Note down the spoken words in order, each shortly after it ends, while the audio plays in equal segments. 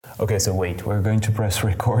Okay, so wait, we're going to press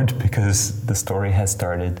record because the story has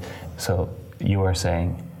started. So you are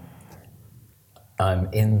saying?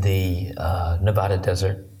 I'm in the Nevada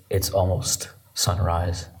desert. It's almost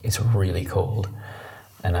sunrise. It's really cold.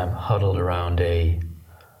 And I'm huddled around a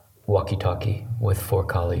walkie-talkie with 4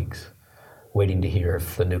 colleagues, waiting to hear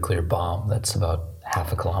if the nuclear bomb that's about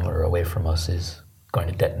half a kilometer away from us is going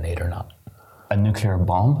to detonate or not. A nuclear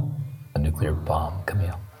bomb? A nuclear bomb,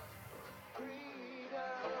 Camille.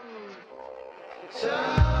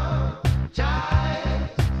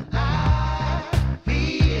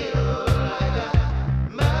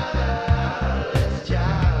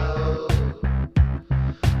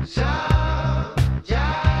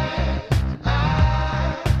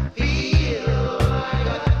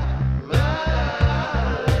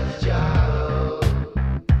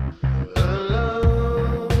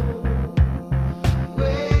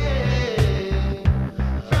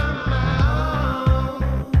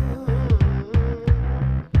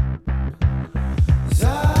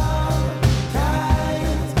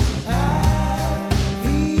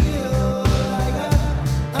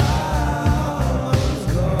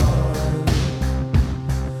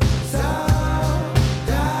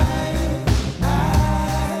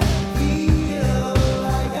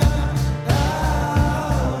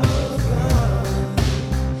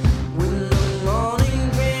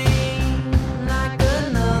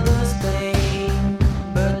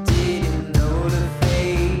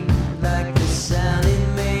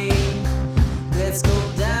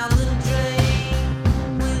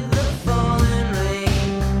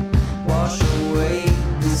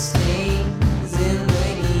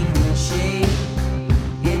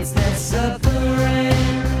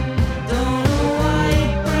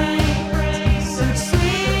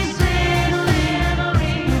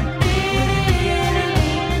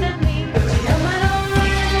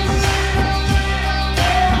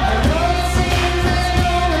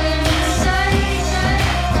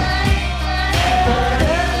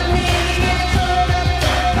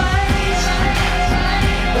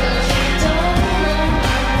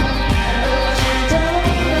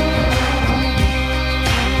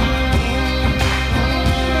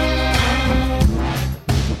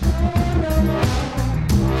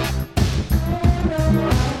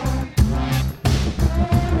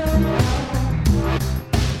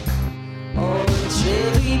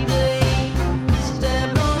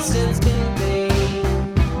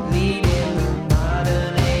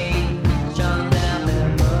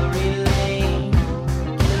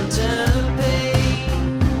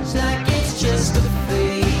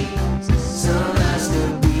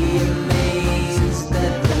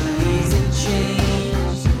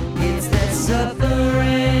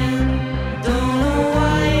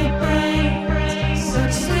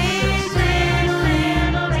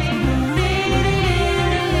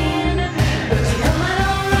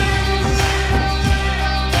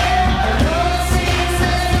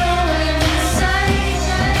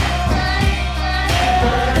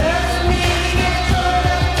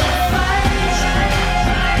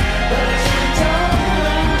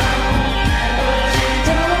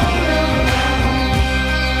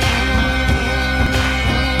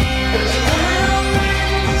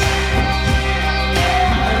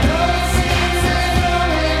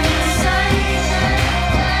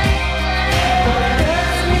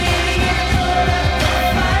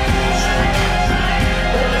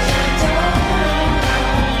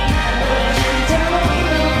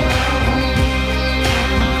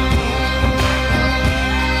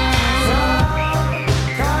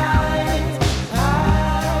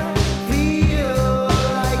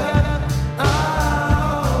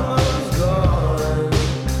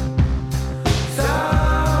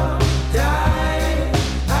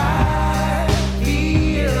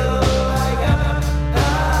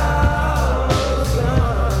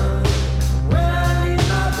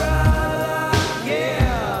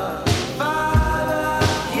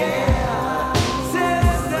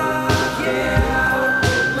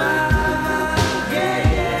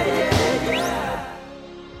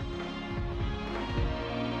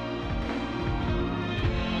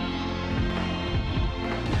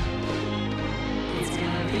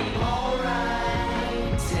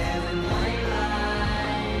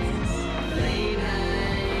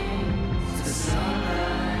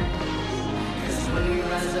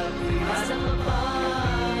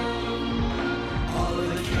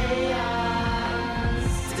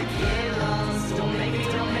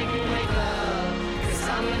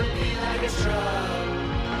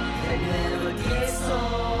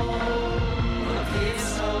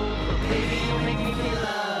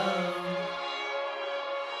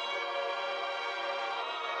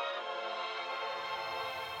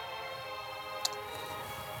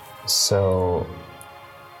 So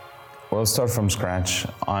we'll start from scratch.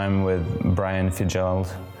 I'm with Brian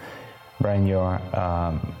Fitzgerald. Brian, you're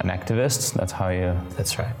an activist. That's how you.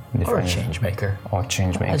 That's right. Or a change maker. Or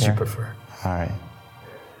change maker. As you prefer. All right.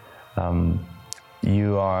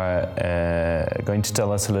 You are going to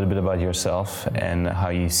tell us a little bit about yourself and how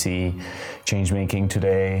you see change making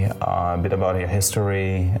today. A bit about your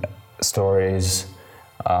history, stories,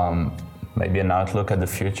 maybe an outlook at the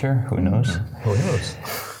future. Who knows? Who knows?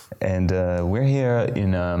 And we're here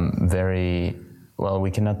in very well.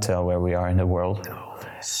 We cannot tell where we are in the world.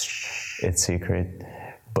 It's secret,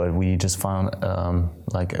 but we just found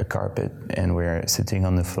like a carpet, and we're sitting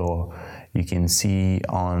on the floor. You can see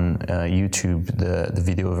on YouTube the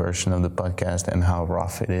video version of the podcast and how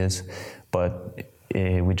rough it is. But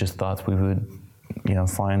we just thought we would,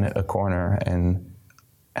 find a corner and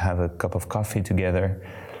have a cup of coffee together.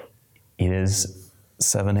 It is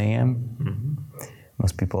 7 a.m. Mm-hmm.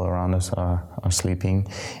 Most people around us are sleeping.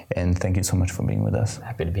 And thank you so much for being with us.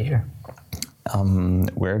 Happy to be here.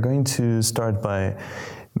 We're going to start by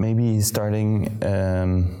maybe starting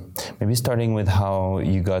with how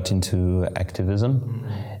you got into activism. Mm-hmm.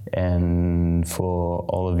 And for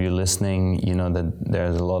all of you listening, you know that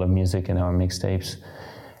there's a lot of music in our mixtapes.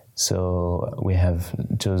 So we have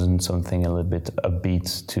chosen something a little bit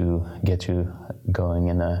upbeat to get you going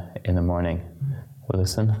in the morning. We'll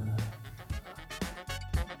listen.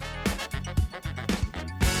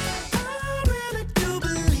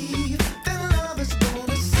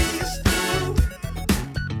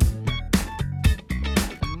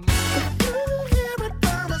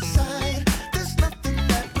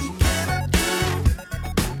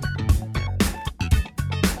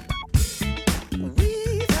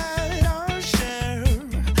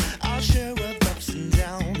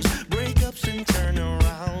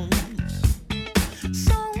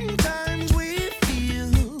 Sometimes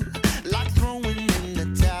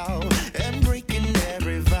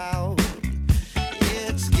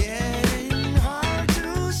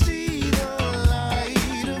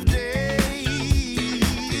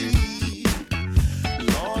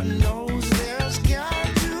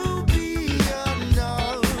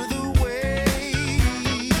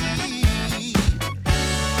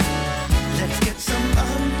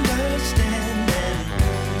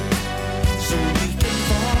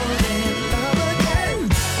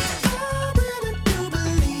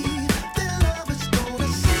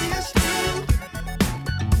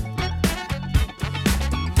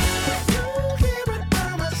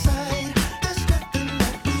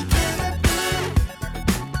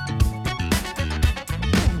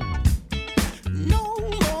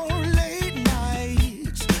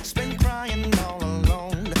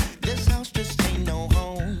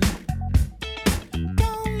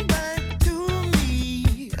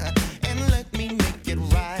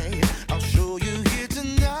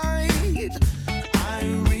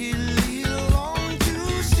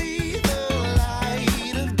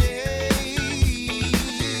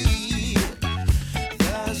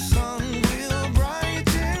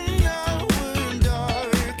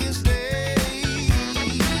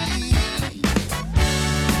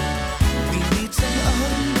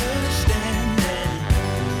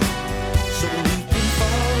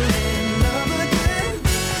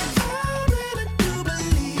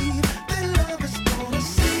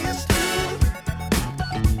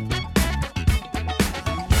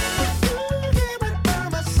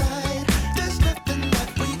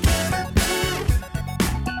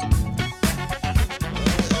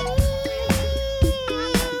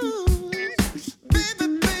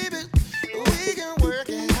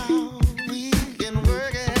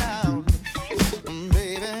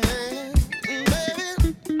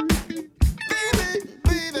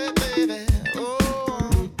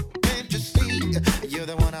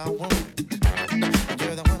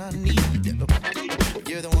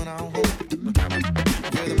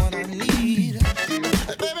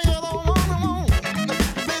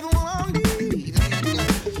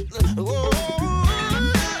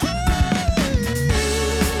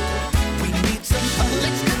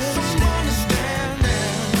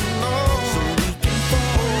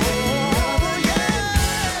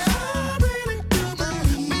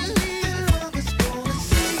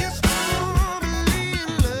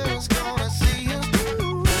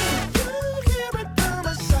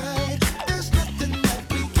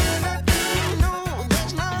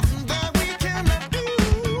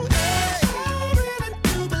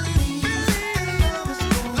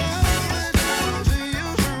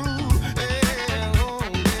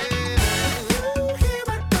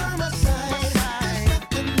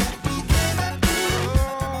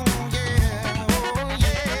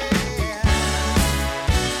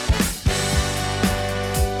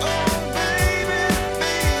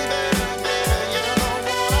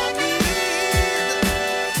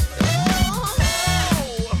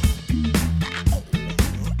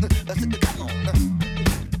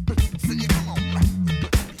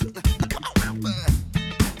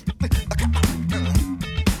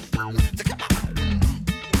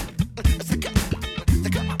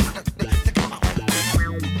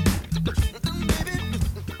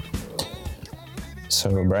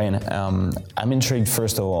So Brian, I'm intrigued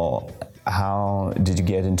first of all, how did you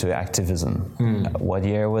get into activism? What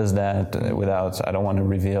year was that? I don't want to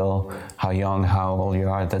reveal how young, how old you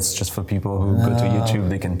are. That's just for people who go to YouTube,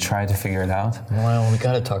 they can try to figure it out. Well, we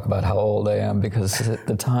got to talk about how old I am, because at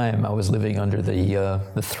the time I was living under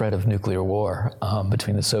the threat of nuclear war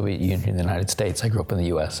between the Soviet Union and the United States. I grew up in the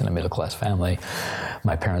U.S. in a middle-class family.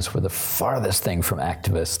 My parents were the farthest thing from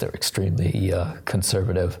activists. They're extremely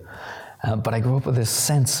conservative. But I grew up with this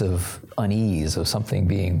sense of unease, of something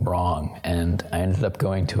being wrong, and I ended up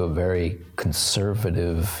going to a very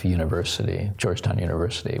conservative university, Georgetown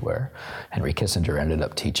University, where Henry Kissinger ended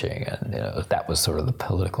up teaching, and that was sort of the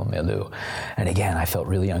political milieu. And again, I felt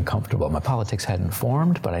really uncomfortable. My politics hadn't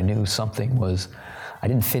formed, but I knew something was, I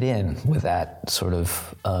didn't fit in with that sort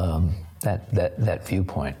of, that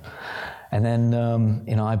viewpoint. And then,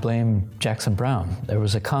 I blame Jackson Browne. There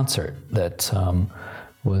was a concert that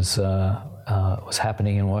was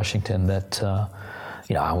happening in Washington that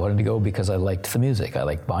I wanted to go because I liked the music. I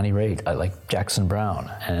liked Bonnie Raitt. I liked Jackson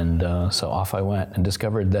Browne, and so off I went and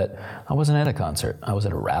discovered that I wasn't at a concert. I was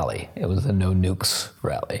at a rally. It was the No Nukes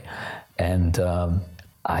rally, and I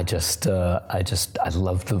loved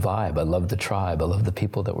the vibe. I loved the tribe. I loved the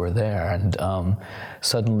people that were there, and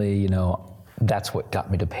suddenly, that's what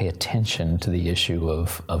got me to pay attention to the issue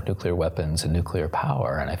of nuclear weapons and nuclear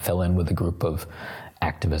power. And I fell in with a group of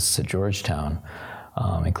activists at Georgetown,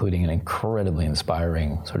 including an incredibly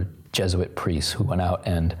inspiring sort of Jesuit priest who went out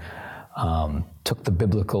and took the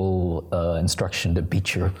biblical instruction to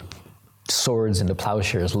beat your swords into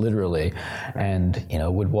plowshares, literally, and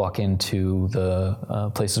would walk into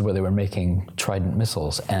the places where they were making Trident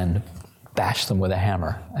missiles and bash them with a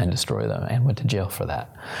hammer and destroy them, and went to jail for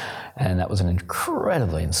that. And that was an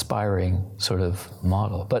incredibly inspiring sort of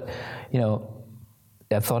model. But,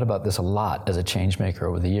 I've thought about this a lot as a change maker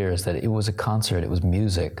over the years, that it was a concert, it was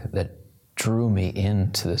music that drew me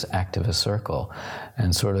into this activist circle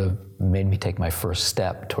and sort of made me take my first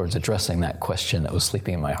step towards addressing that question that was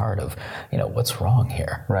sleeping in my heart of, what's wrong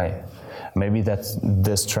here? Right. Maybe that's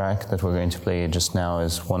this track that we're going to play just now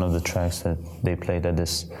is one of the tracks that they played at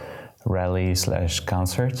this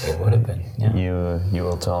rally/concert. It would have been, yeah. You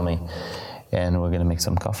will tell me. And we're going to make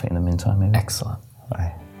some coffee in the meantime, maybe. Excellent.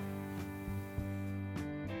 Bye.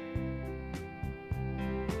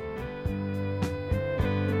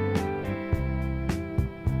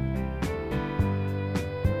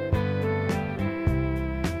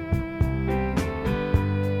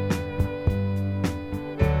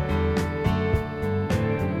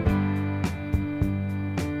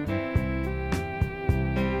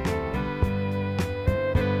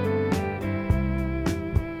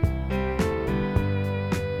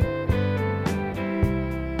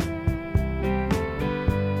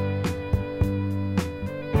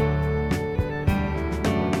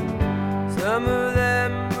 Some of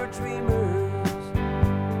them were dreamers,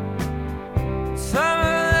 some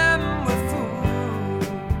of them were fools,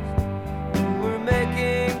 who were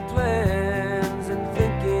making plans and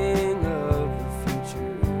thinking of the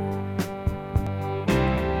future.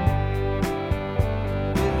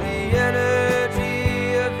 With the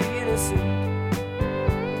energy of the innocent,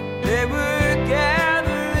 they were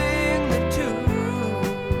gathering the tools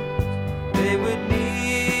they would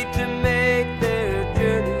need to make their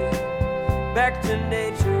journey back to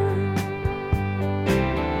nature.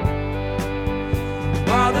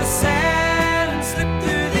 While the sand slipped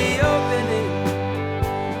through the opening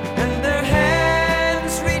and their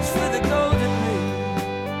hands reached for the golden ring,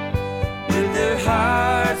 with their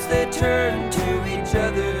hearts they turned to each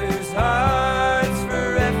other's hearts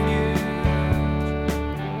for refuge.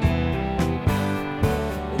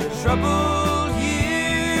 In the troubled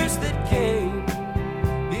years that came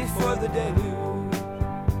before the deluge,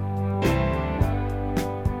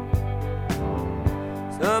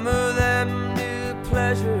 some of them knew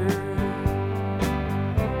pleasure,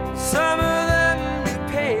 some of them knew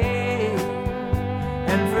pain,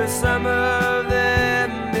 and for some of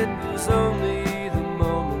them it was only the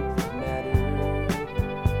moment that mattered.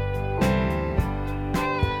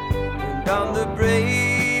 And on the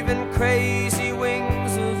brave and crazy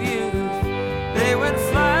wings of youth, they went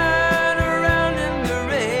flying around in the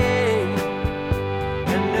rain,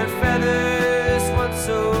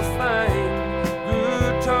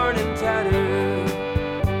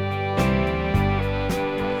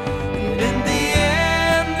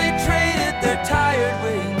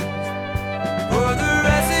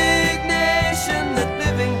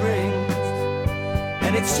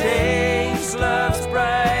 exchanged love's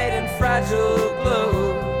bright and fragile glow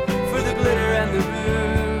for the glitter and the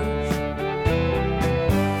rouge.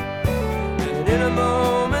 And in a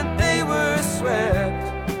moment they were swept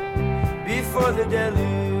before the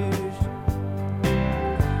deluge.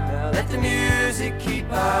 Now let the music keep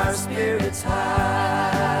our spirits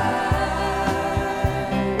high.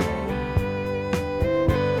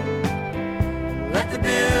 Let the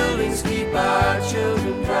buildings keep our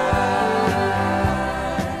children dry.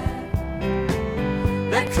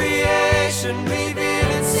 Let creation reveal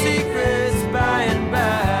its secrets by and by.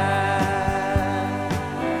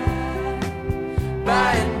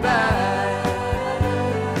 By and by.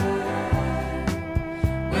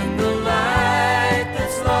 When the light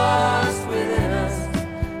that's lost within us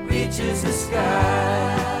reaches the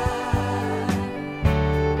sky.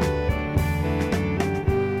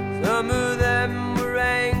 Some of them were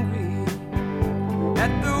angry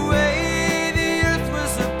at the way the earth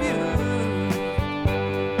was abused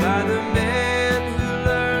by the men who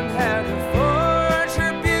learned how to forge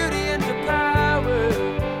her beauty into power.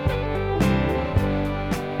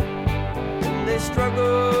 And they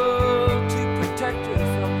struggled to protect her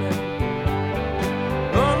from them,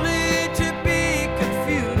 only to be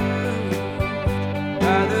confused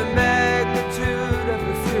by the magnitude of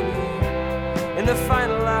her fury in the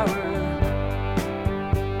final hour.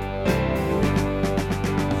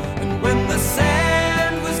 And when the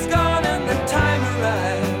sand was gone and the time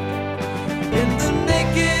arrived, in the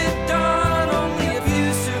naked dawn only a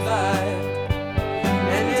few survived.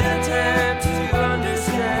 And in an attempt to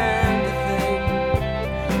understand a thing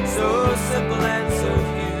so simple and so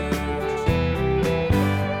huge,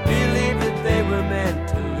 believed that they were meant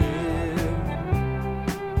to live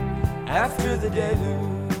after the deluge.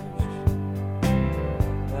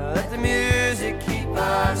 Now let the music keep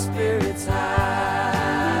our spirits high.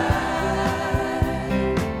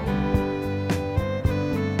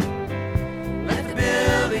 Let the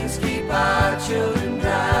buildings keep our children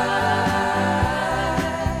dry.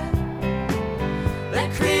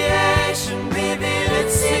 Let creation reveal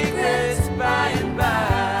its secrets by and by.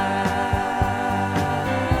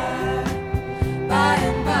 By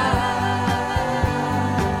and by.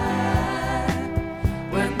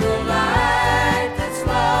 When the light that's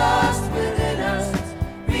lost within us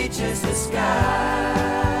reaches the sky.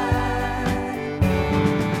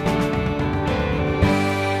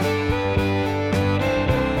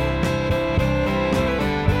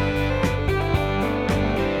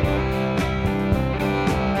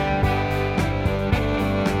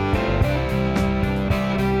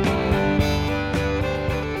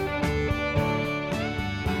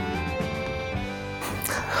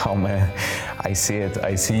 Oh man, I see it.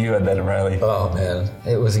 I see you at that rally. Oh man,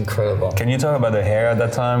 it was incredible. Can you talk about the hair at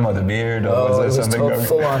that time, or the beard, or Oh, it was was there something going?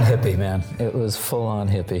 full on hippie, man. It was full on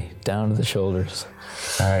hippie, down to the shoulders.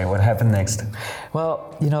 All right, what happened next?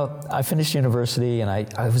 Well, you know, I finished university and I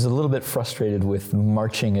was a little bit frustrated with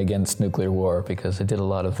marching against nuclear war because I did a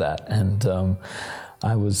lot of that. And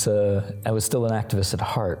I was still an activist at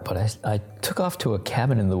heart, but I took off to a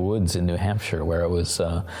cabin in the woods in New Hampshire where there was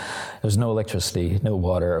no electricity, no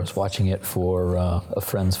water. I was watching it for a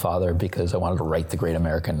friend's father because I wanted to write the great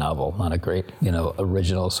American novel. Not a great,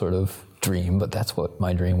 original sort of dream, but that's what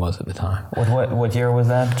my dream was at the time. What year was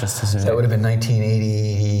that? Just as That would have been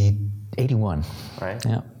 1981. Right.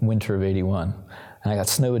 Yeah, winter of '81, and I got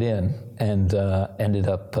snowed in and ended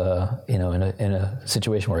up, in a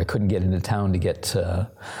situation where I couldn't get into town to get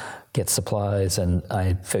supplies, and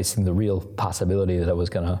I facing the real possibility that I was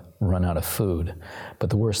going to run out of food.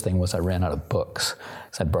 But the worst thing was I ran out of books.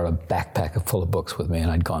 So I brought a backpack full of books with me,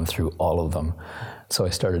 and I'd gone through all of them. So I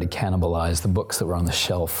started to cannibalize the books that were on the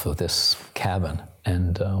shelf of this cabin,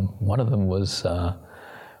 and one of them was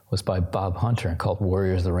by Bob Hunter called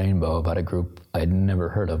Warriors of the Rainbow, about a group I'd never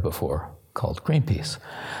heard of before called Greenpeace.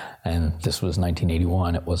 And this was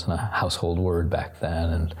 1981. It wasn't a household word back then.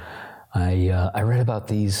 And I read about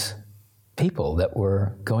these people that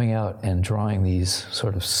were going out and drawing these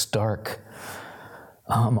sort of stark,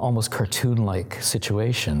 almost cartoon-like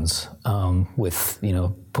situations with,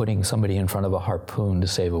 putting somebody in front of a harpoon to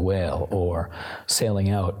save a whale, or sailing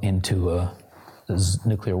out into a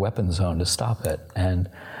nuclear weapon zone to stop it. And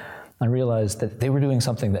I realized that they were doing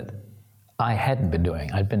something that I hadn't been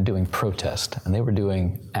doing. I'd been doing protest, and they were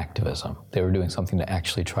doing activism. They were doing something to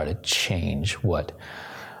actually try to change what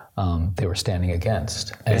they were standing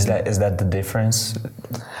against. And is that the difference?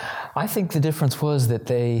 I think the difference was that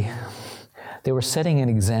they were setting an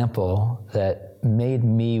example that made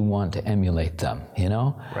me want to emulate them,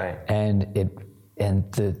 Right. And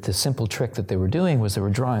the simple trick that they were doing was they were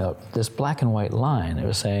drawing out this black and white line. They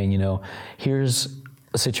were saying, here's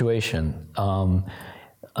a situation.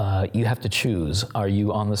 You have to choose. Are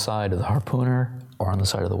you on the side of the harpooner or on the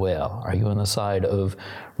side of the whale? Are you on the side of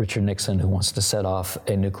Richard Nixon, who wants to set off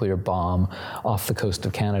a nuclear bomb off the coast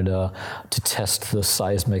of Canada to test the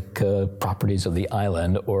seismic properties of the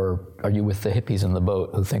island? Or are you with the hippies in the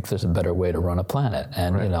boat who think there's a better way to run a planet?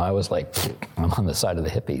 And Right. I was like, I'm on the side of the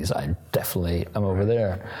hippies. I'm over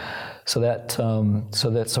there. So that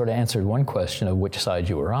sort of answered one question of which side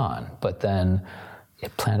you were on. But then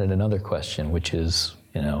it planted another question, which is,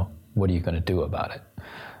 what are you going to do about it?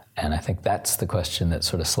 And I think that's the question that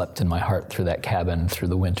sort of slept in my heart through that cabin through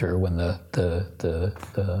the winter when the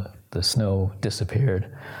snow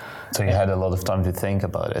disappeared. So you had a lot of time to think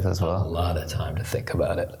about it as A well, lot of time to think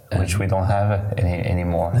about it. which we don't have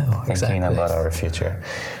anymore. No, Thinking exactly. about our future.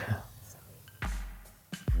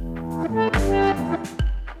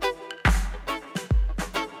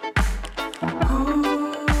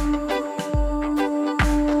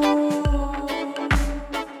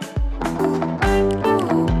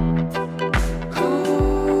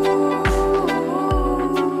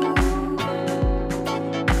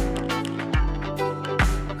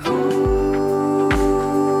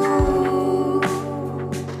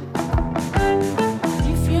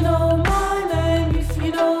 If you know my name, if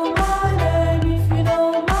you know my name, if you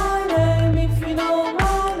know my name, if you know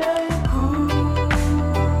my name,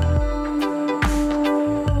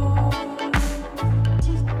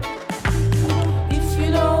 if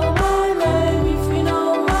you know my name, if you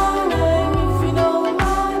know my name, if you know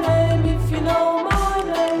my name, if you know my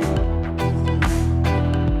name.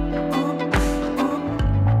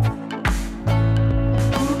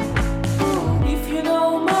 If you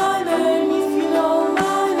know my name, if you know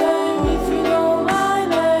my name, if you know my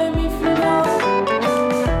name, if you know.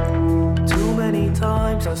 Too many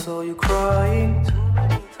times I saw you crying.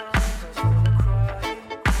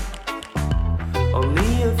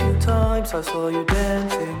 Only a few times I saw you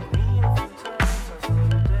dancing.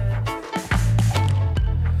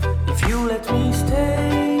 If you let me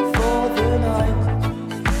stay for the night,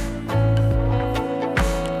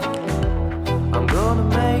 I'm gonna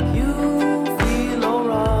make you feel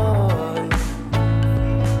alright.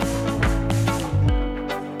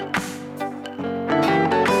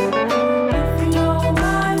 If you know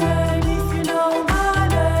my name, if you know my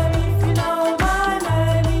name, if you know my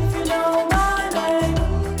name, if you know my name.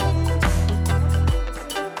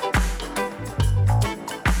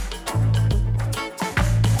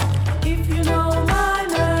 If you know my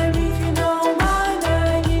name, if you know my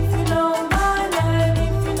name, if you know my name,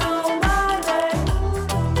 if you know my name.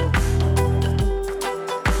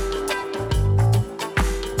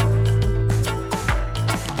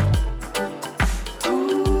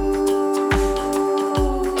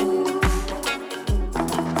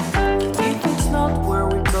 If it's not where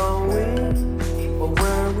we're going or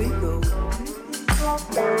where we go,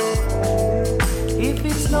 if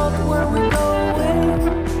it's not where we're going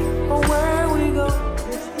or where we go,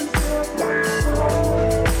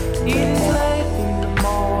 it is late in the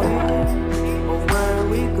morning or where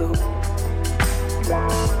we go.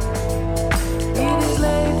 It is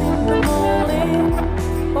late in the morning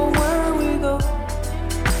or where we go.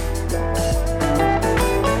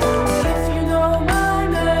 If you know my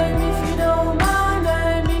name, if you know my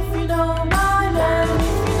name, if you know my name,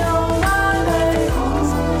 if you know my name.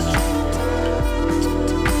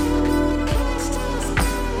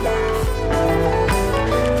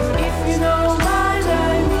 If you know my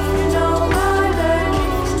name, if you know my name,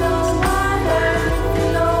 if you know my name, if you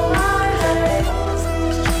know my name.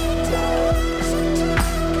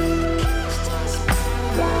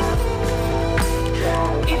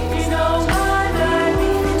 If you know my name,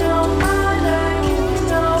 if you know my name, if you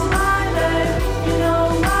know my name, if you know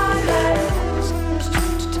my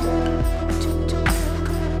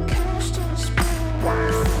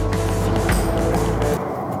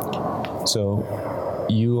So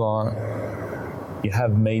you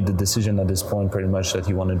have made the decision at this point pretty much that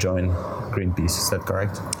you want to join Greenpeace, is that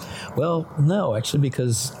correct? Well, no, actually,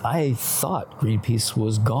 because I thought Greenpeace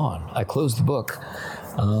was gone. I closed the book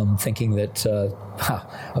thinking that,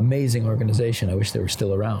 amazing organization, I wish they were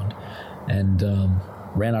still around. And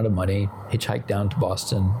ran out of money, hitchhiked down to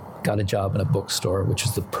Boston, got a job in a bookstore, which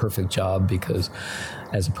was the perfect job because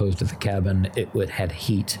as opposed to the cabin, it had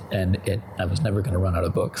heat and I was never going to run out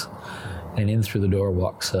of books. And in through the door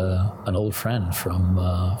walks an old friend from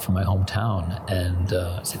my hometown, and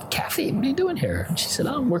I said, "Kathy, what are you doing here?" And she said,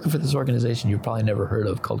 "Oh, I'm working for this organization you've probably never heard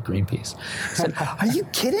of called Greenpeace." I said, "Are you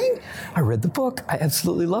kidding? I read the book. I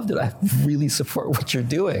absolutely loved it. I really support what you're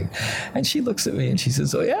doing." And she looks at me and she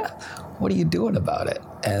says, "Oh yeah? what are you doing about it?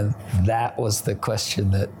 And that was the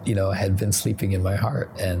question that, had been sleeping in my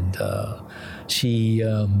heart. And she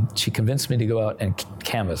convinced me to go out and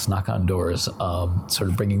canvass, knock on doors, sort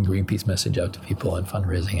of bringing Greenpeace message out to people and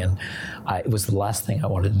fundraising. And it was the last thing I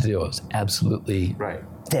wanted to do. I was absolutely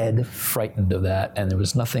dead frightened of that. And there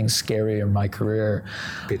was nothing scarier in my career.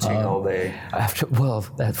 Pitching all day.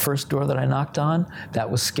 That first door that I knocked on, that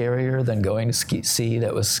was scarier than going to sea.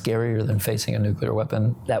 That was scarier than facing a nuclear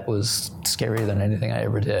weapon. That was scarier than anything I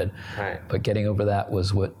ever did. Right. But getting over that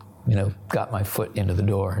was what got my foot into the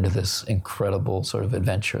door, into this incredible sort of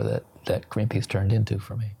adventure that Greenpeace turned into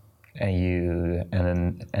for me. And you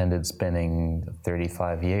ended spending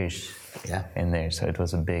 35 years in there, so it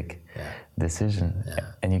was a big decision. Yeah.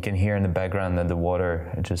 And you can hear in the background that the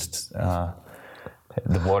water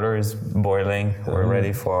the water is boiling. We're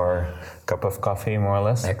ready for a cup of coffee, more or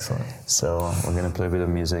less. Excellent. So we're going to play a bit of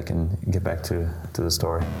music and get back to the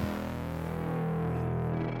story.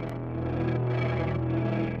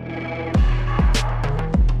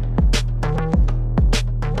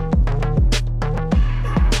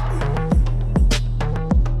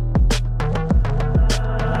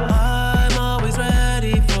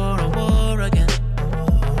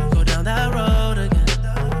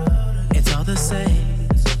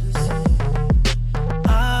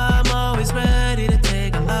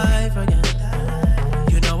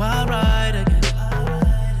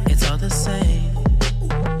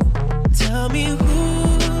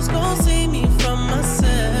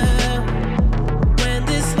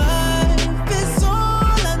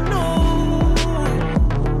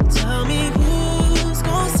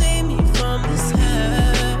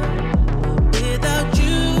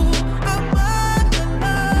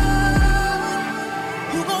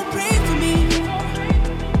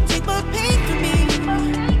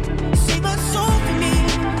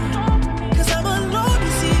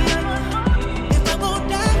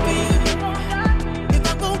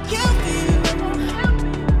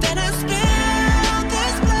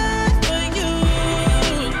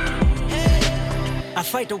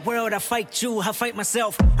 I fight you, I fight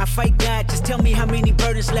myself, I fight God, just tell me how many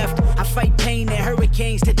burdens left. I fight pain and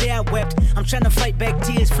hurricanes, today I wept. I'm trying to fight back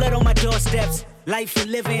tears, flood on my doorsteps. Life and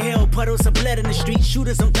living hell, puddles of blood in the street,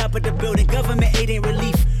 shooters on top of the building, government aid ain't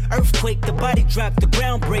relief. Earthquake, the body drop, the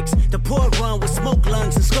ground breaks, the poor run with smoke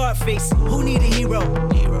lungs and scarred face. Who need a hero?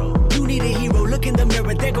 You need a hero, look in the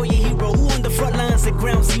mirror, there go your hero. Who on the front lines at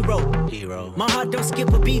ground zero? My heart don't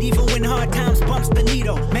skip a beat even when hard times bumps the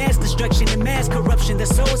needle. Mass destruction and mass corruption, the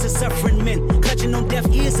souls of suffering men clutching on deaf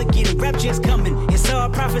ears again, rapture's coming. It's all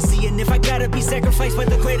prophecy, and if I gotta be sacrificed for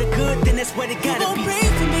the greater good, then that's what it gotta be. Pray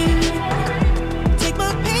for me, take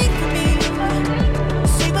my pain for me,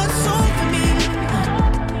 save my soul for me,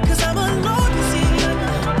 'cause I'm alone to see.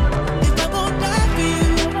 If I'm gonna die for you,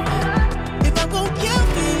 if I'm gonna kill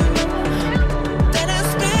for you, then I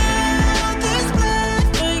spill this blood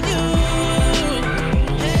for you.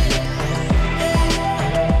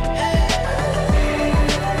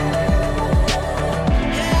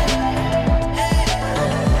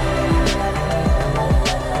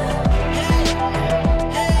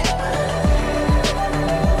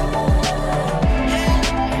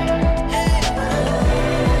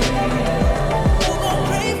 Who gon'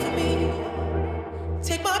 pray for me?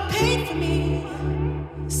 Take my pain for me,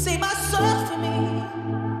 save my soul for me,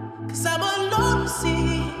 'cause I'm alone to see.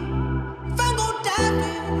 If I'm gon' die for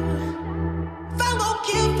you, if I'm gon'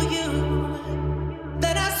 kill for you,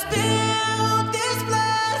 then I spill this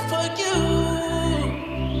blood for you.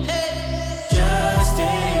 Hey. Just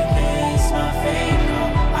in case my fate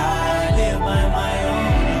come, I live by my own.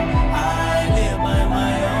 I live by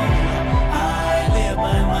my own. I live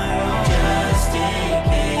by my own. Just in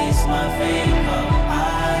case my fate come,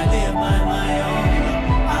 I live by my own.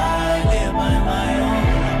 I live by my own.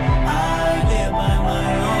 I live by my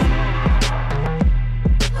own.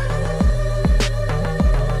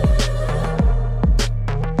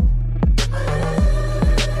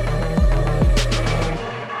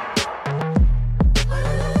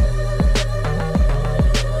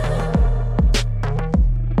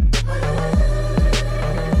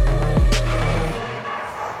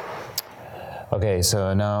 Okay,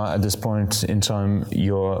 so now at this point in time,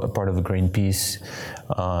 you're a part of Greenpeace.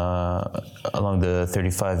 Along the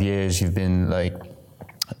 35 years, you've been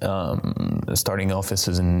starting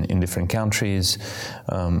offices in different countries.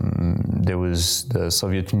 There was the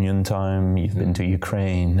Soviet Union time. You've been to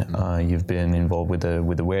Ukraine. You've been involved with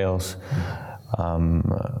the whales. A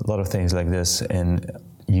lot of things like this. And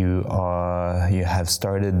you have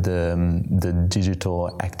started the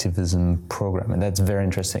digital activism program, and that's very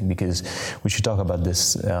interesting because we should talk about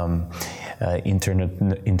this internet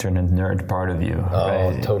nerd part of you.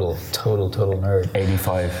 Oh, right? total nerd.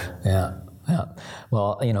 85. Yeah.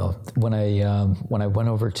 Well, when I went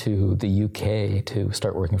over to the UK to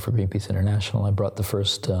start working for Greenpeace International, I brought the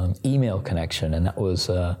first email connection, and that was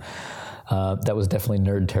definitely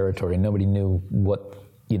nerd territory. Nobody knew what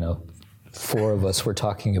four of us were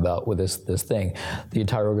talking about with this thing. The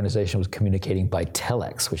entire organization was communicating by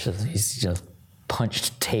telex, which is these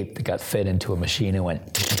punched tape that got fed into a machine and went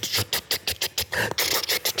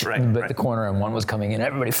at the corner, and one was coming in.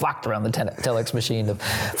 Everybody flocked around the telex machine to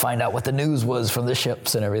find out what the news was from the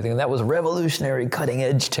ships and everything. And that was revolutionary,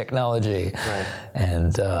 cutting-edge technology. Right.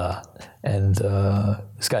 And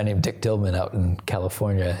this guy named Dick Dillman out in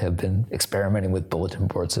California had been experimenting with bulletin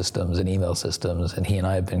board systems and email systems, and he and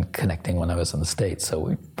I had been connecting when I was in the States. So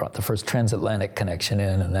we brought the first transatlantic connection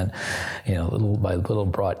in, and then, little by little,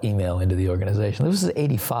 brought email into the organization. This was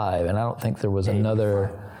 '85, and I don't think there was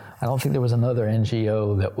another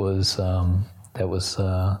NGO that was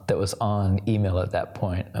on email at that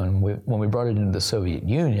point. And when we brought it into the Soviet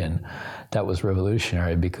Union, that was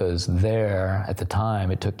revolutionary, because there, at the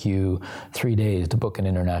time, it took you 3 days to book an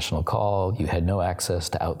international call. You had no access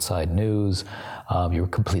to outside news. You were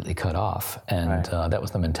completely cut off. And that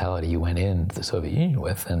was the mentality you went into the Soviet Union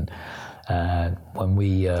with. And when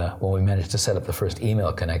we managed to set up the first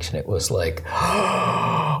email connection, it was like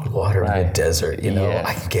water in the desert.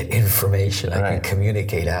 I can get information. I can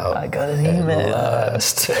communicate out. I got an email.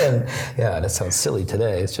 And that sounds silly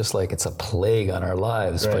today. It's just like it's a plague on our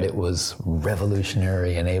lives, but it was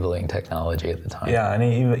revolutionary, enabling technology at the time. Yeah, and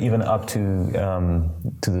even up to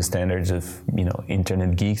the standards of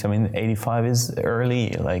internet geeks. I mean, '85 is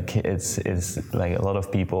early. Like it's like a lot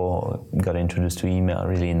of people got introduced to email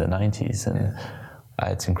really in the '90s. And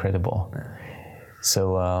it's incredible.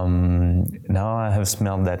 So now I have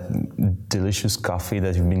smelled that delicious coffee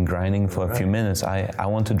that you've been grinding for a few minutes. I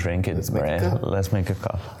want to drink it. Let's make a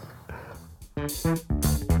cup.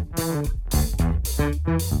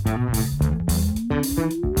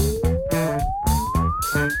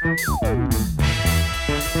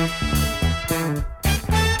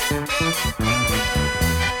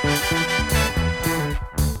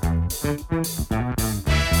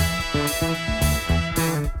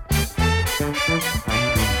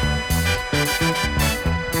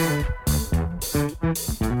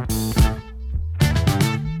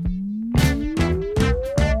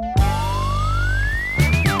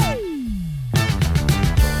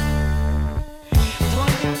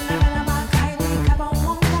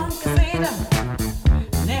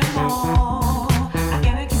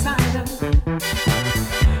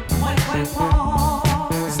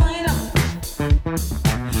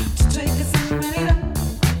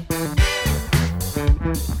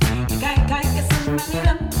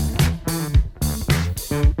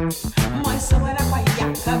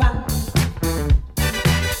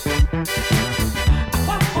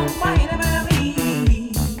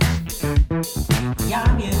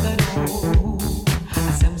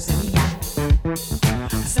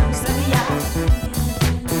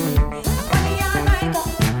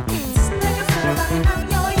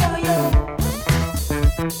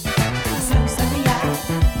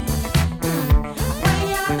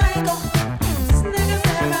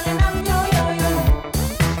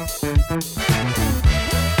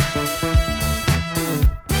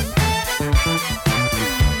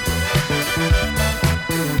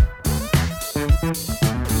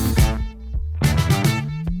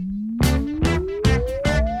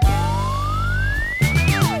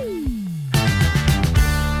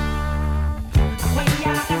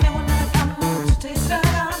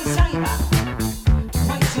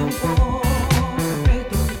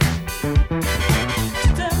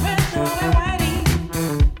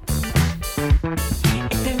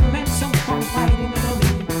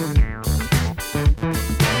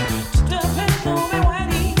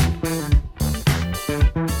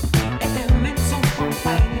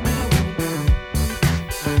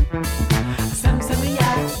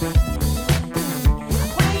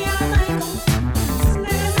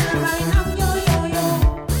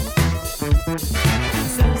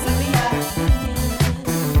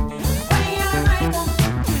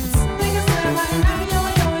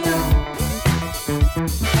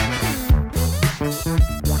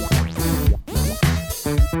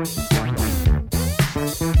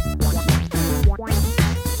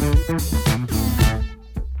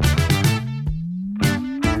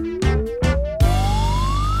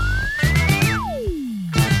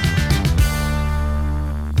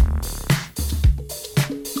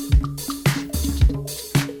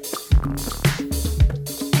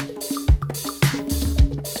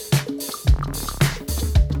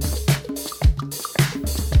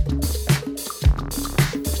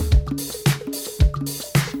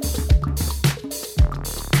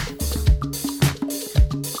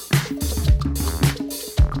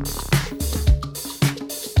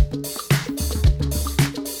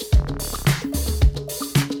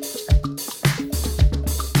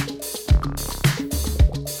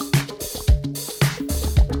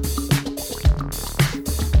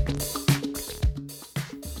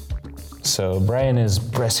 So Brian is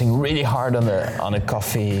pressing really hard on a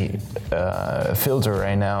coffee filter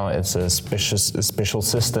right now. It's a special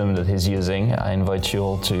system that he's using. I invite you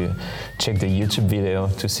all to check the YouTube video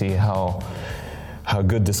to see how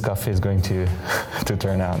good this coffee is going to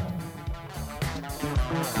turn out.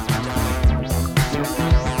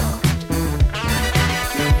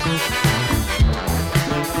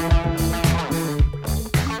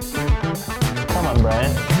 Come on,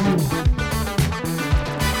 Brian.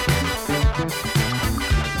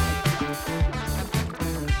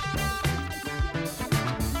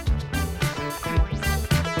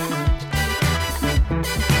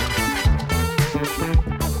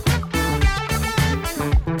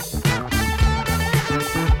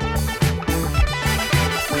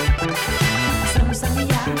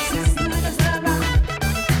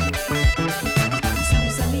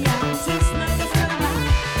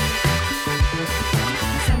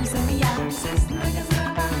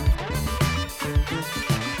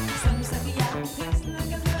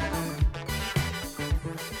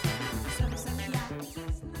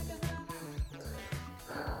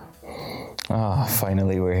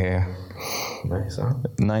 Finally, we're here. Nice, huh?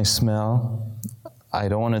 Nice smell. I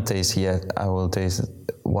don't want to taste yet. I will taste it.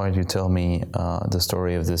 Why don't you tell me the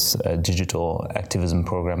story of this digital activism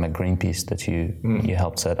program at Greenpeace that you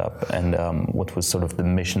helped set up, and what was sort of the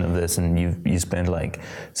mission of this? And you spent like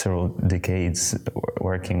several decades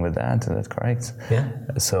working with that. Is that correct? Yeah.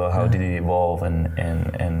 So how did it evolve,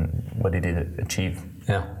 and what did it achieve?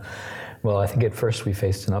 Yeah. Well, I think at first we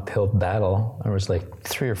faced an uphill battle. There was like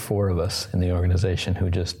 3 or 4 of us in the organization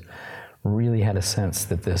who just really had a sense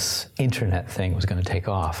that this internet thing was going to take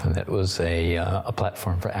off, and that it was a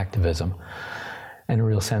platform for activism, and a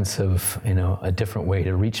real sense of, you know, a different way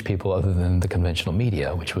to reach people other than the conventional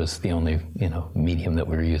media, which was the only, you know, medium that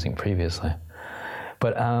we were using previously.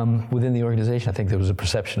 But within the organization, I think there was a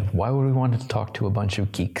perception of why would we want to talk to a bunch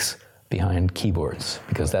of geeks behind keyboards,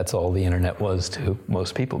 because that's all the internet was to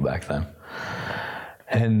most people back then.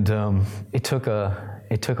 And it took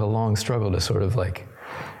a long struggle to sort of like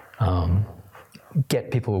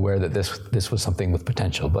get people aware that this was something with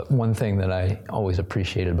potential. But one thing that I always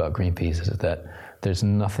appreciated about Greenpeace is that there's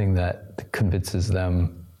nothing that convinces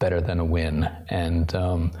them better than a win. And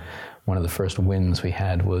one of the first wins we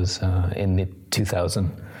had was in the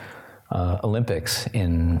 2000 Olympics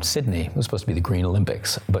in Sydney. It was supposed to be the Green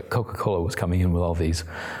Olympics, but Coca-Cola was coming in with all these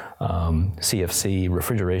CFC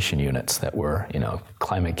refrigeration units that were, you know,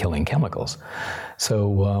 climate-killing chemicals.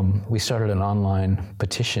 So we started an online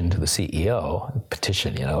petition to the CEO.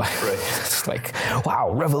 Petition, you know, right. It's like,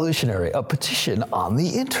 wow, revolutionary, a petition on the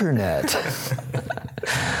internet.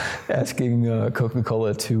 Asking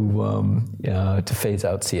Coca-Cola to phase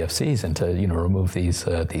out CFCs and to, you know, remove these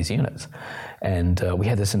units. And we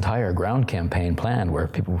had this entire ground campaign planned where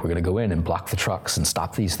people were going to go in and block the trucks and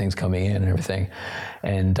stop these things coming in and everything.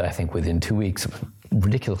 And I think within 2 weeks,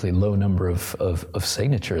 ridiculously low number of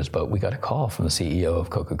signatures, but we got a call from the CEO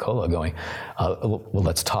of Coca-Cola going, well,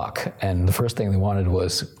 let's talk. And the first thing they wanted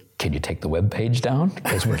was, can you take the web page down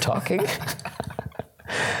because we're talking?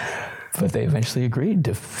 But they eventually agreed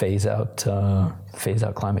to phase out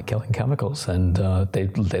climate-killing chemicals, and they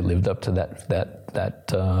lived up to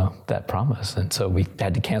that promise. And so we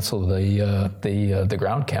had to cancel the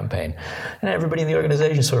ground campaign, and everybody in the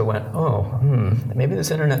organization sort of went, maybe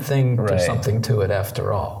this internet thing, there's something to it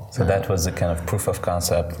after all. So that was the kind of proof of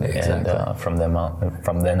concept, exactly. And from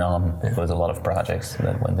then on, there was a lot of projects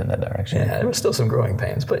that went in that direction. Yeah, there were still some growing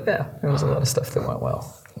pains, but yeah, there was a lot of stuff that went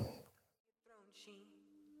well.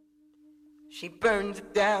 She burns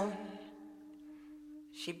it down.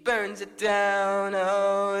 She burns it down.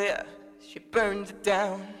 Oh yeah, she burns it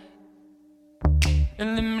down.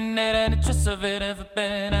 Eliminate any trace of it. Ever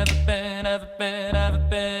been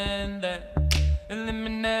there.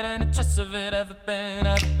 Eliminate any trace of it. Ever been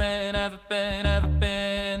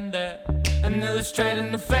there. And illustrate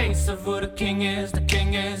in the face of who the king is. The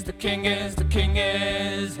king is, the king is, the king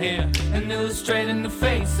is here. And illustrate in the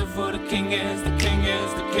face of who the king is. The king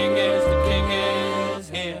is, the king is, the king is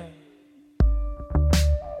here.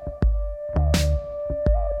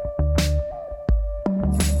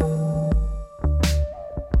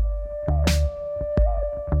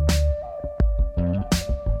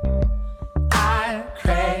 I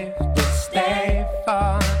crave to stay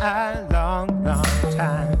for a long, long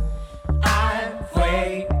time. I've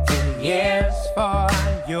waited years for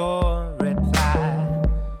your reply.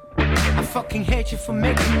 I fucking hate you for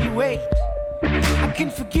making me wait. I can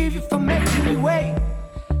forgive you for making me wait.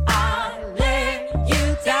 I let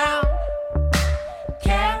you down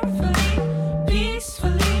carefully,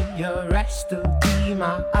 peacefully. Your rest will be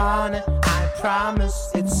my honor. I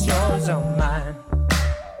promise it's yours yours or mine.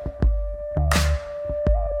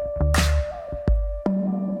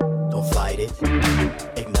 Don't fight it,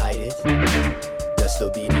 ignite it. Guess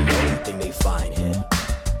they'll be the only thing they find here.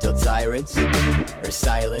 Till tyrants or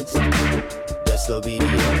silence. Guess they'll be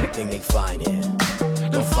the only thing they find here.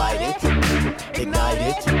 Don't fight it, ignite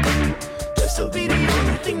it. Guess they'll be the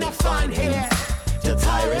only thing they find here. Till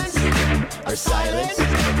tyrants or silence.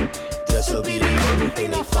 Guess they'll be the only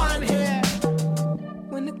thing they find here.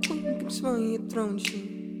 When the queen comes from your throne,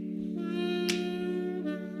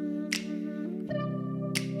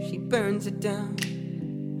 she burns it down.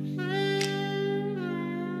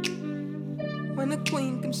 When the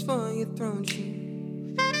queen comes for your throne,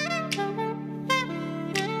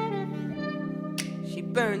 she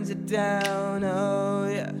burns it down. Oh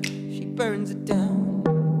yeah, she burns it down.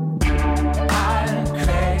 I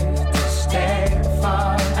crave to stay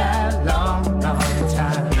for a long, long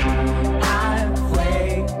time. I've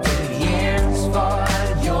waited years for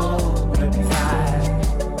your reply.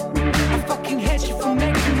 I fucking hate you for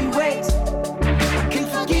making me wait. I can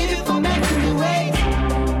forgive you for making me wait.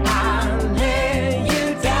 I'll lay you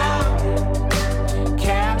down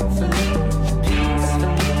carefully,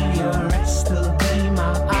 peacefully. Your rest will be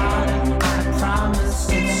my honor. I promise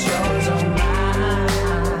it's yours or mine.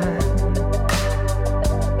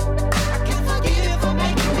 I can forgive you for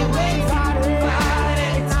making me wait. Fight it, fight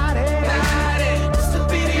it, fight it, fight it. This will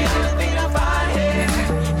be the only thing I find here.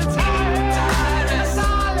 The silence,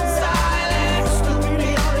 silence, silence. This will be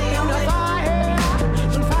the only thing I find here.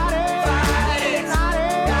 Fight it, fight it, fight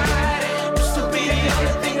it, fight it. This will be the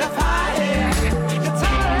only thing I find here. The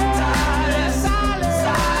silence, silence, silence,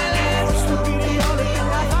 silence. This will be the only thing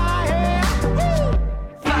I find here.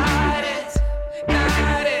 Fight it,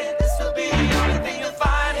 fight it. This will be the only thing I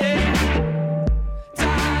find here.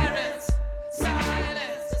 Tyrants,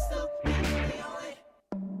 silence. This will be the only.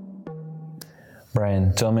 Brian,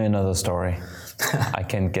 tell me another story. I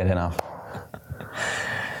can't get enough.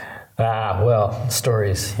 Well,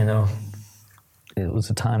 stories, you know, it was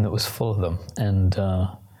a time that was full of them. And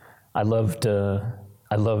I loved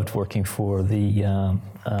working for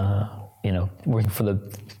working for the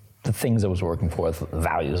things I was working for, the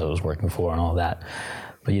values I was working for and all that.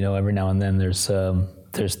 But, you know, every now and then there's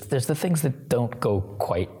the things that don't go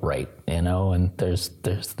quite right, you know, and there's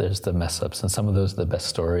the mess ups, and some of those are the best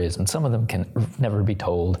stories, and some of them can never be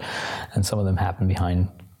told, and some of them happen behind,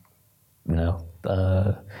 you know,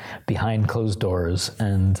 behind closed doors.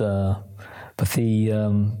 And but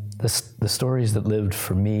the stories that lived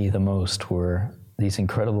for me the most were these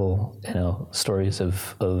incredible, you know, stories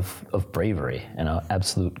of bravery, you know,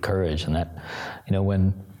 absolute courage. And that, you know,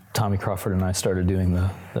 when Tommy Crawford and I started doing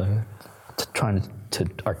trying to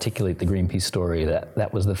articulate the Greenpeace story,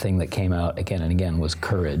 that was the thing that came out again and again, was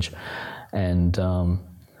courage. And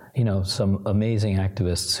you know, some amazing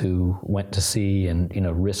activists who went to sea and, you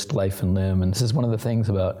know, risked life and limb. And this is one of the things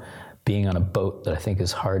about being on a boat that I think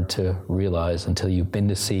is hard to realize until you've been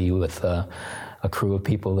to sea with a crew of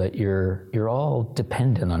people that you're all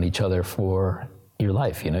dependent on each other for your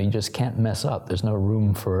life. You know, you just can't mess up. There's no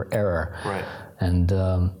room for error. Right. And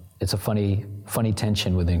it's a funny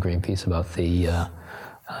tension within Greenpeace about the,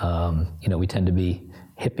 you know, we tend to be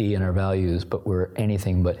hippie in our values, but we're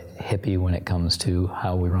anything but hippie when it comes to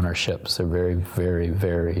how we run our ships. They're very, very,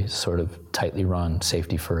 very sort of tightly run,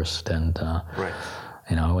 safety first. And Right.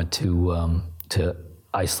 you know, I went to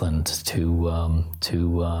Iceland to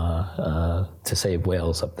save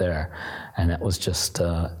whales up there, and that was just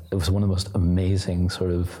it was one of the most amazing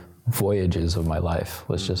sort of voyages of my life.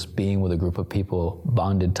 Was just being with a group of people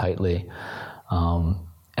bonded tightly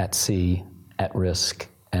at sea, at risk,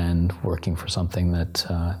 and working for something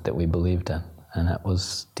that we believed in, and that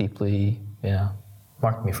was deeply,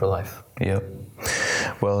 marked me for life. Yep.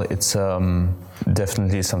 Well, it's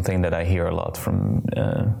definitely something that I hear a lot from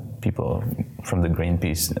people from the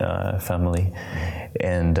Greenpeace family,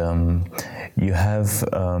 and you have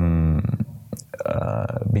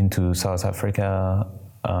been to South Africa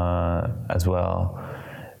as well.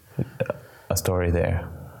 A story there.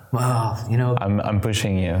 Well, you know, I'm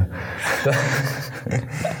pushing you.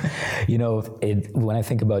 You know, when I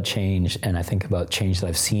think about change, and I think about change that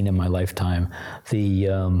I've seen in my lifetime, the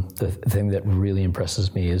thing that really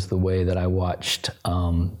impresses me is the way that I watched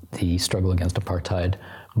the struggle against apartheid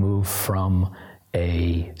move from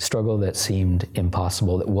a struggle that seemed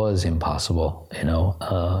impossible, that was impossible, you know,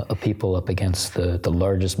 a people up against the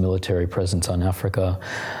largest military presence on Africa,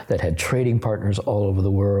 that had trading partners all over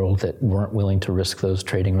the world that weren't willing to risk those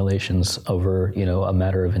trading relations over, you know, a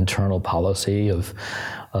matter of internal policy of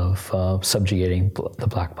subjugating the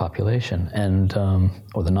black population and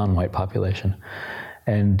or the non-white population.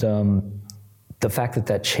 And the fact that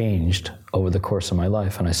that changed over the course of my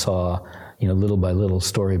life, and I saw, little by little,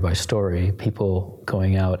 story by story, people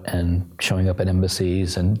going out and showing up at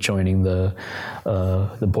embassies and joining the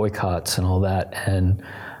boycotts and all that. And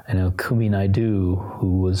Kumi Naidoo,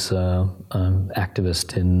 who was an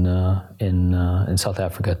activist in South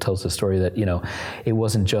Africa, tells the story that it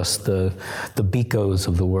wasn't just the Bikos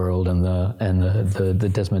of the world and the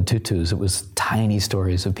Desmond Tutus. It was tiny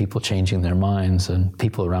stories of people changing their minds, and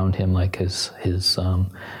people around him, like his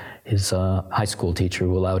high school teacher,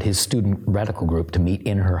 who allowed his student radical group to meet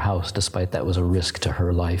in her house, despite that was a risk to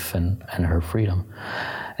her life and her freedom.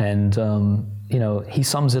 And he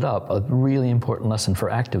sums it up, a really important lesson for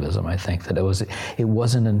activism, I think, that it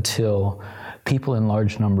wasn't until people in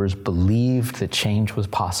large numbers believed that change was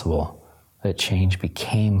possible, that change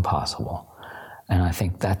became possible. And I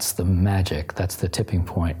think that's the magic, that's the tipping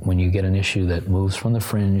point, when you get an issue that moves from the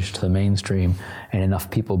fringe to the mainstream and enough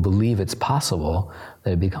people believe it's possible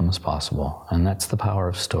that it becomes possible. And that's the power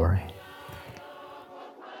of story.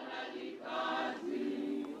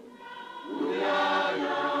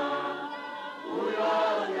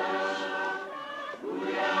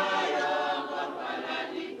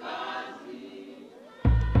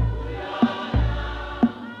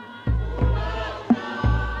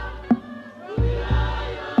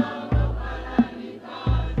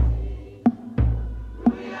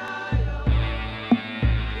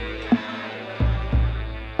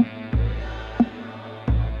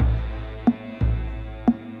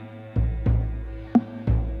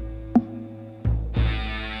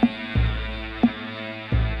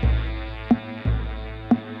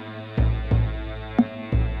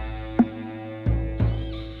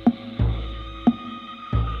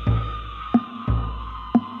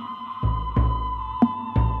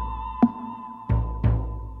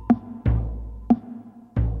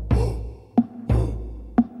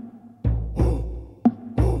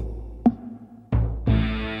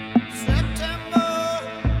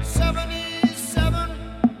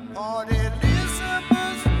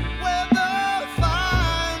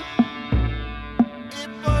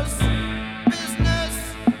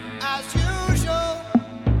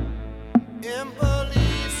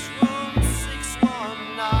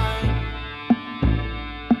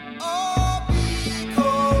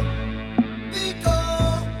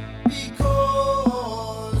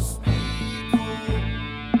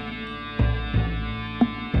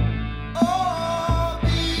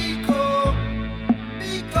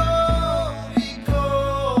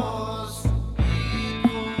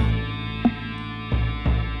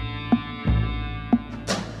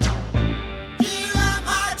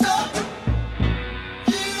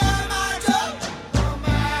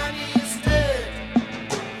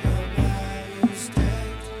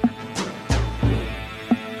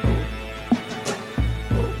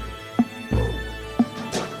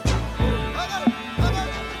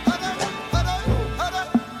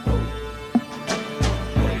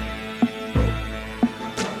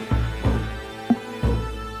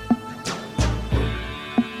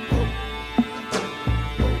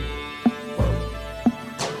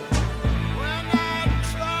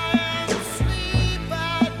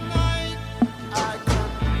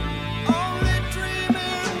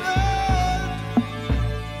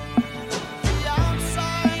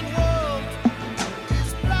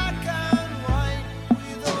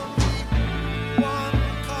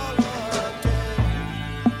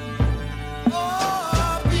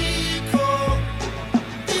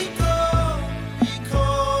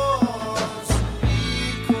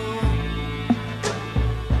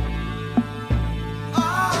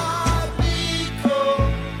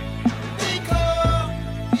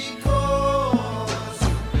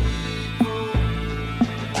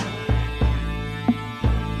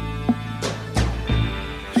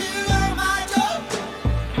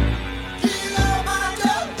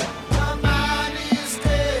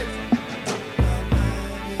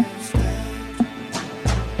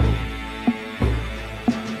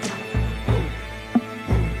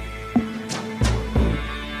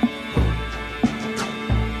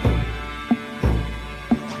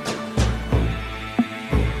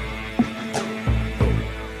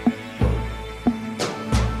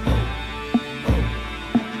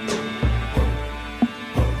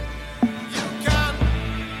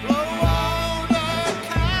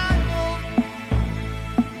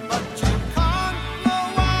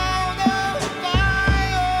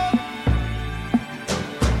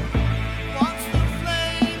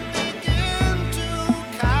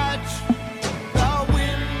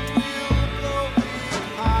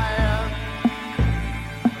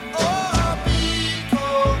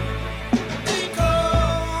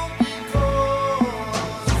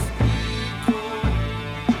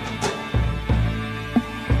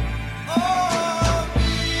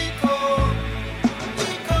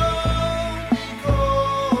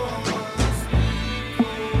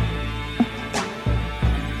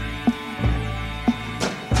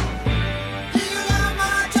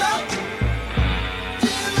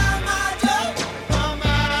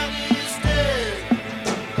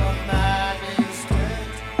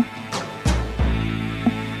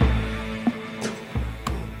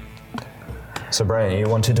 So Brian, you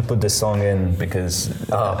wanted to put this song in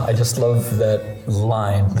because I just love that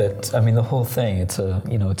line. That, I mean, the whole thing. It's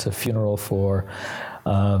a funeral for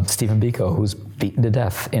Stephen Biko, who's beaten to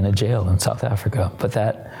death in a jail in South Africa. But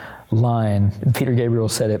that line, Peter Gabriel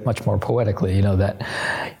said it much more poetically. That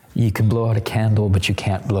you can blow out a candle, but you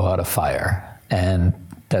can't blow out a fire. And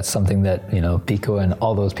that's something that Biko and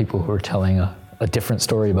all those people who are telling a different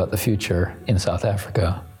story about the future in South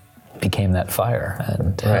Africa became that fire,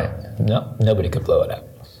 and nobody could blow it out.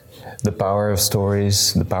 The power of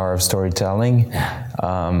stories, the power of storytelling,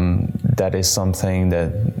 that is something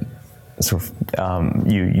that sort of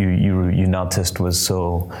you noticed was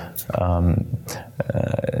so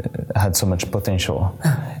had so much potential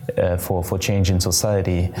for change in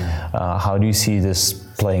society. How do you see this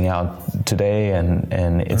playing out today?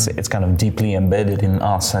 And it's kind of deeply embedded in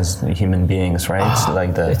us as human beings, right?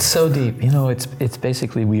 It's so deep. It's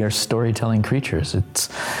basically, we are storytelling creatures.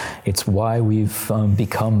 It's why we've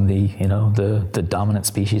become the dominant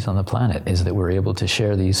species on the planet, is that we're able to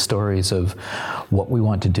share these stories of what we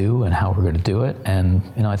want to do and how we're going to do it. And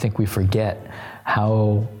I think we forget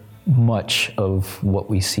how much of what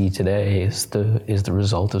we see today is the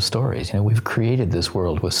result of stories. We've created this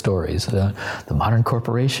world with stories. The modern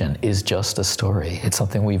corporation is just a story. It's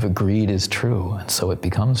something we've agreed is true, and so it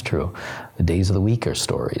becomes true. The days of the week are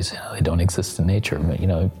stories. They don't exist in nature.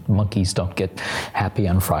 Monkeys don't get happy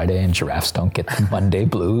on Friday, and giraffes don't get Monday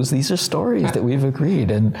blues. These are stories that we've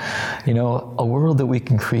agreed. And a world that we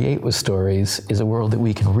can create with stories is a world that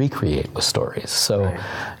we can recreate with stories. So,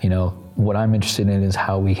 what I'm interested in is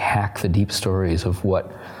how we hack the deep stories of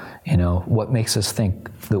what makes us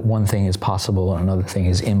think that one thing is possible and another thing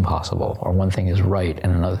is impossible, or one thing is right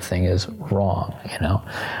and another thing is wrong,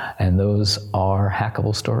 and those are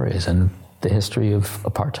hackable stories. And the history of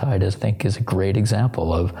apartheid, I think, is a great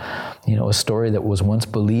example of, a story that was once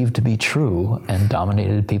believed to be true and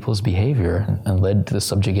dominated people's behavior and led to the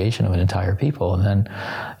subjugation of an entire people, and then,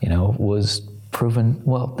 was proven,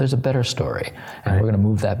 well, there's a better story, and we're going to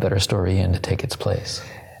move that better story in to take its place.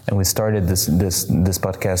 And we started this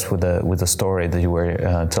podcast with a story that you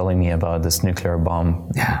were telling me about this nuclear bomb.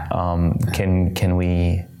 Yeah. Can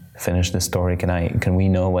we finish the story? Can we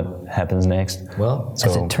know what happens next? Well,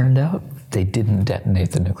 as it turned out, they didn't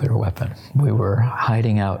detonate the nuclear weapon. We were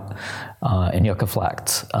hiding out in Yucca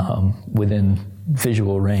Flats within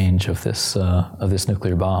visual range of this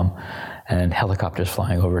nuclear bomb, and helicopters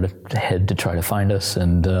flying overhead to try to find us.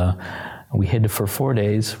 And we hid for 4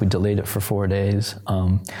 days. We delayed it for 4 days.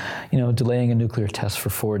 Delaying a nuclear test for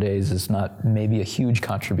 4 days is not maybe a huge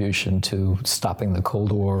contribution to stopping the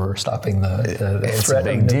Cold War or stopping the threat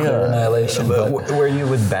of nuclear annihilation. But were you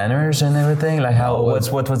with banners and everything? Like how?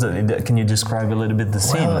 What was it? Can you describe a little bit the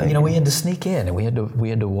scene? Well, we had to sneak in, and we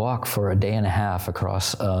had to walk for a day and a half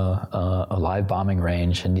across a live bombing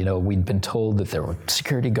range. And we'd been told that there were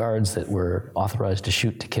security guards that were authorized to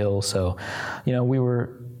shoot to kill. So,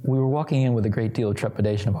 we were walking in with a great deal of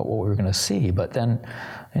trepidation about what we were going to see, but then,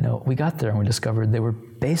 we got there and we discovered they were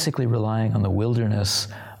basically relying on the wilderness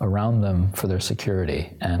around them for their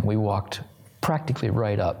security. And we walked practically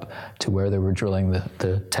right up to where they were drilling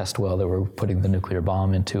the test well they were putting the nuclear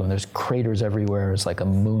bomb into, and there's craters everywhere. It's like a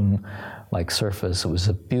moon-like surface. It was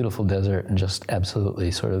a beautiful desert and just absolutely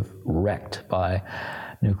sort of wrecked by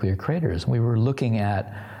nuclear craters. And we were looking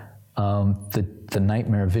at the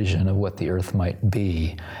nightmare vision of what the Earth might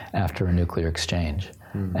be after a nuclear exchange.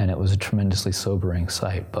 And it was a tremendously sobering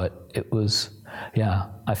sight, but it was,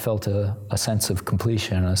 I felt a sense of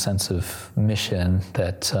completion, a sense of mission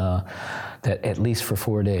that at least for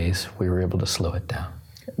 4 days we were able to slow it down.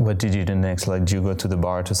 What did you do next? Like, did you go to the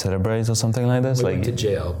bar to celebrate or something like this? We went to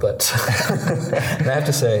jail, but and I have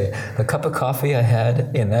to say, the cup of coffee I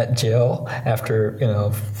had in that jail after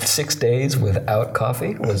 6 days without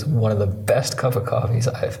coffee was one of the best cup of coffees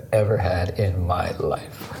I've ever had in my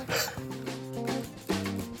life.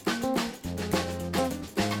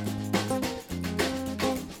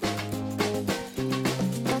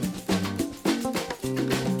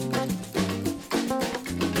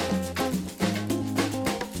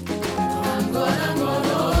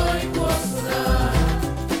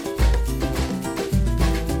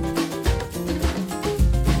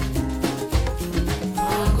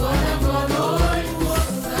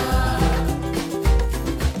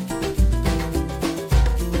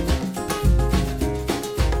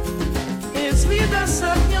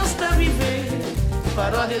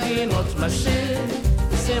 Paródia de noite machê,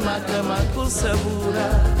 sem cama com sabura.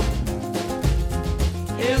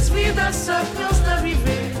 És vida sapiens da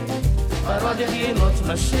viver. Paródia de noite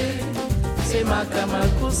machê, sem cama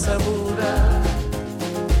com sabura.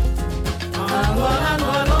 Agora,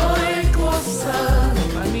 agora, oi, poça,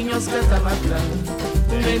 a minha osca tá matando.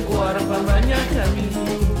 Vem embora pra banhar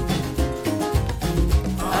caminho.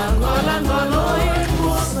 Angola, Angola, oi,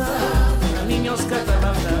 poça, a minha osca tá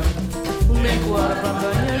matando. Vem embora pra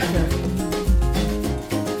banhar caminho.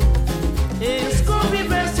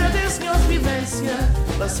 Convivência de senhores, vivência,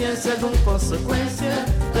 paciência de consequência,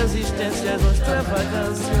 resistência de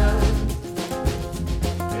extravagância.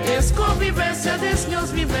 Convivência de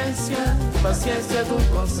senhores, vivência, paciência de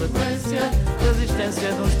consequência,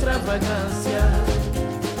 resistência de extravagância.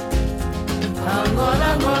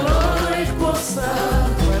 Angola, Angola, oi, poça,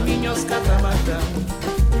 a minha osca tá matando.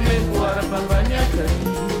 Vem embora pra banhar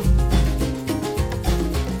caminho.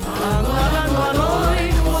 Angola, Angola, oi,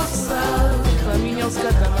 poça, a minha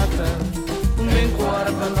osca tá matando. Vem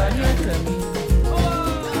embora pra banhar caminho.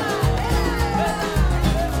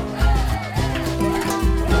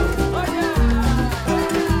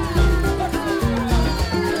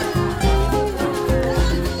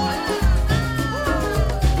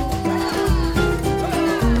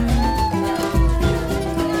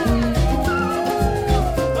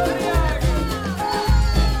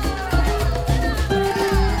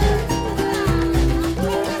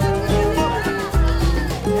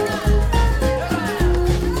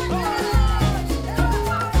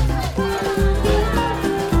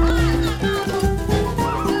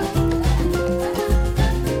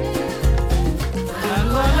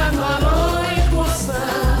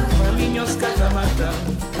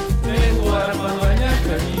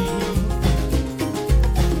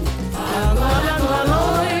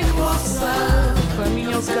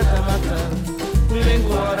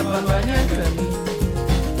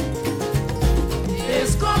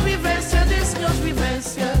 Convivência de senhores,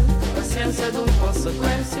 vivência, paciência de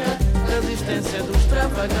consequência, resistência de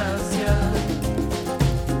extravagância.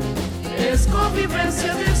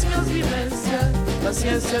 Convivência de senhores, vivência,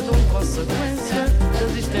 paciência de consequência,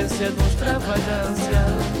 resistência de extravagância.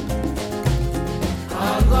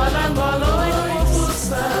 Angola, Angola, oi,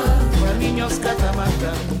 poça, a minha osca tá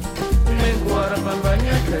matando. Vem embora pra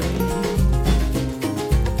banhar caminho.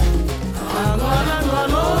 Angola,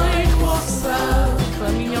 Angola, oi, poça, a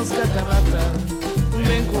minha osca tá matando.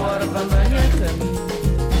 Vem embora pra banhar caminho.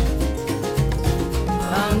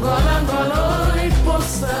 Angola, Angola, oi,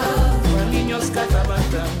 poça, a minha osca tá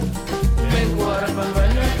matando. Vem embora pra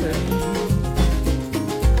banhar caminho.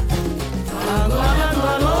 Angola,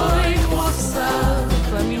 Angola, oi, poça,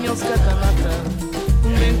 a minha osca tá matando.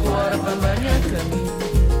 Vem embora pra banhar caminho.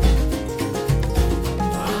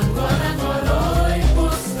 Angola, Angola, oi,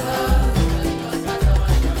 poça, a minha osca tá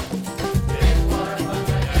matando. Vem embora pra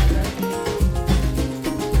banhar caminho.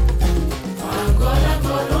 Angola,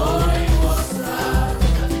 Angola,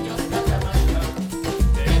 oi, poça,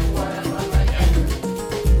 a minha osca tá matando. Vem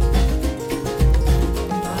embora pra banhar caminho.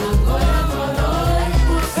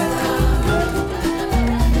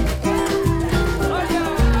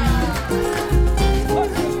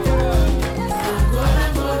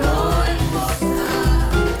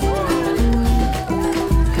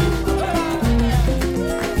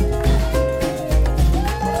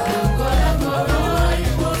 Angola, Angola, oi,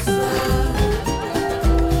 poça.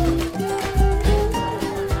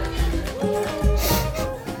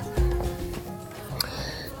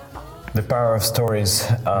 The power of stories,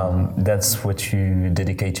 that's what you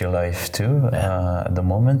dedicate your life to at the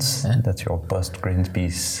moment. That's your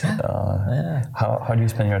post-Greenpeace. How do you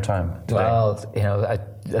spend your time today? Well, you know,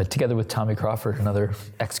 together with Tommy Crawford, another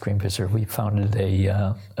ex-Greenpeacer, we founded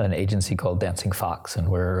an agency called Dancing Fox, and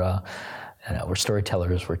we're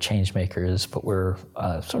storytellers, we're change makers, but we're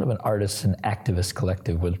sort of an artist and activist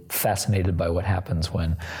collective. We're fascinated by what happens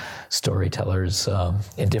when storytellers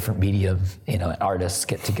in different media, artists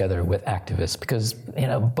get together with activists, because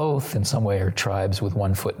both in some way are tribes with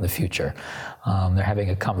one foot in the future. They're having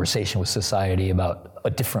a conversation with society about a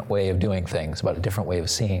different way of doing things, about a different way of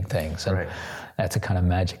seeing things, and that's a kind of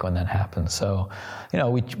magic when that happens. So,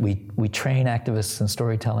 we train activists in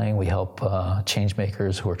storytelling. We help change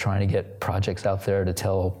makers who are trying to get projects out there to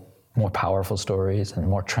tell more powerful stories and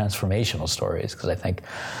more transformational stories, because I think,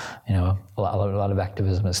 a lot of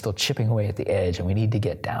activism is still chipping away at the edge, and we need to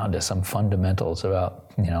get down to some fundamentals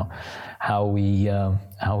about, how we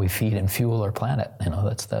feed and fuel our planet.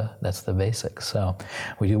 That's the basics. So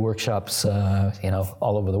we do workshops,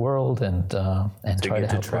 all over the world, and try to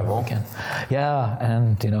help wherever we can. Yeah,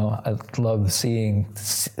 and I love seeing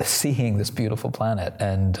this beautiful planet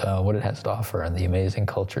and what it has to offer, and the amazing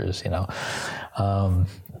cultures.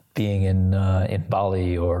 being in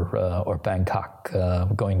Bali or Bangkok,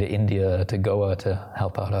 going to India, to Goa to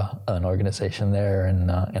help out an organization there in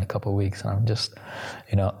a couple of weeks. And I'm just,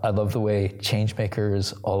 I love the way change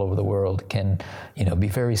makers all over the world can, be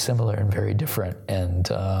very similar and very different, and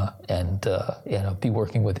be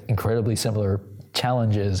working with incredibly similar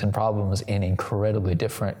challenges and problems in incredibly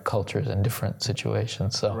different cultures and different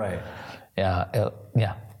situations. So,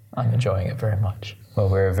 yeah, I'm enjoying it very much. Well,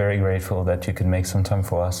 we're very grateful that you could make some time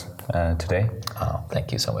for us today. Oh,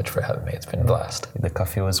 thank you so much for having me. It's been a blast. The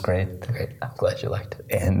coffee was great. Great. I'm glad you liked it.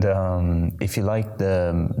 And if you like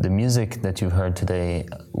the music that you heard today,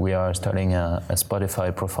 we are starting a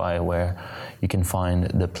Spotify profile where you can find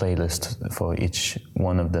the playlist for each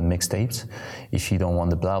one of the mixtapes. If you don't want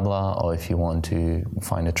the blah blah, or if you want to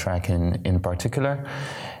find a track in particular.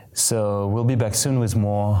 So we'll be back soon with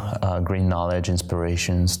more green knowledge,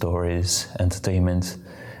 inspiration, stories, entertainment.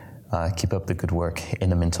 Keep up the good work in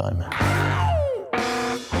the meantime.